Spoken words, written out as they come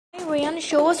Ariana,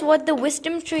 show us what the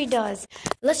wisdom tree does.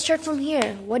 Let's start from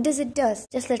here. What does it do?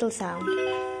 Just little sound.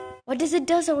 What does it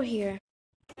do over here?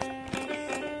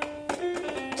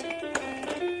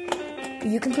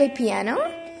 You can play piano?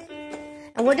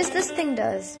 And what does this thing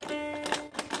does?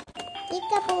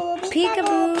 Peekaboo,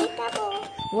 Peekaboo. peekaboo.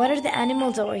 What are the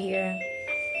animals over here?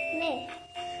 Me.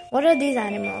 What are these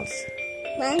animals?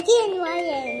 Monkey and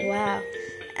lion. Wow.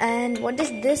 And what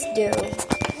does this do?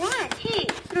 1, 2,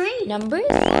 3. Numbers?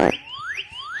 1.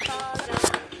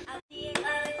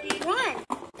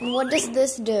 And what does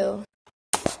this do?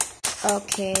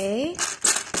 Okay.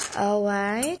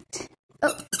 Alright.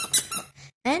 Oh.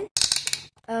 And?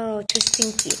 Oh,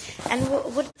 twisting key. And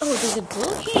what? Oh, there's a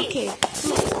book? Okay.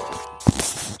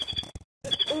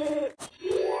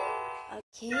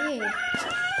 Okay.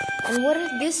 And what is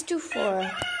this two for?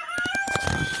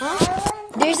 Huh?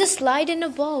 There's a slide in a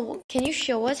ball. Can you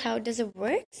show us how does it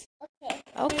work? Okay.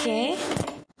 Okay.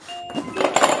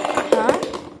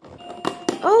 Huh?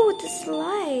 Oh, the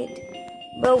slide.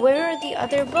 But where are the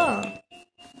other ball?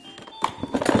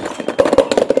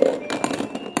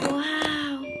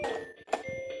 Wow.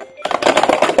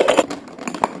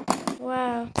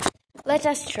 Wow. Let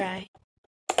us try.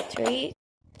 3,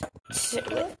 2.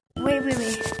 Wait.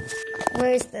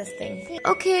 Where is this thing?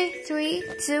 Okay, 3,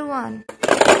 2, 1.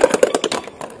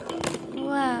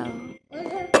 Wow.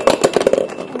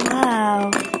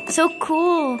 Wow. So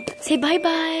cool. Say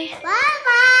bye-bye. Bye.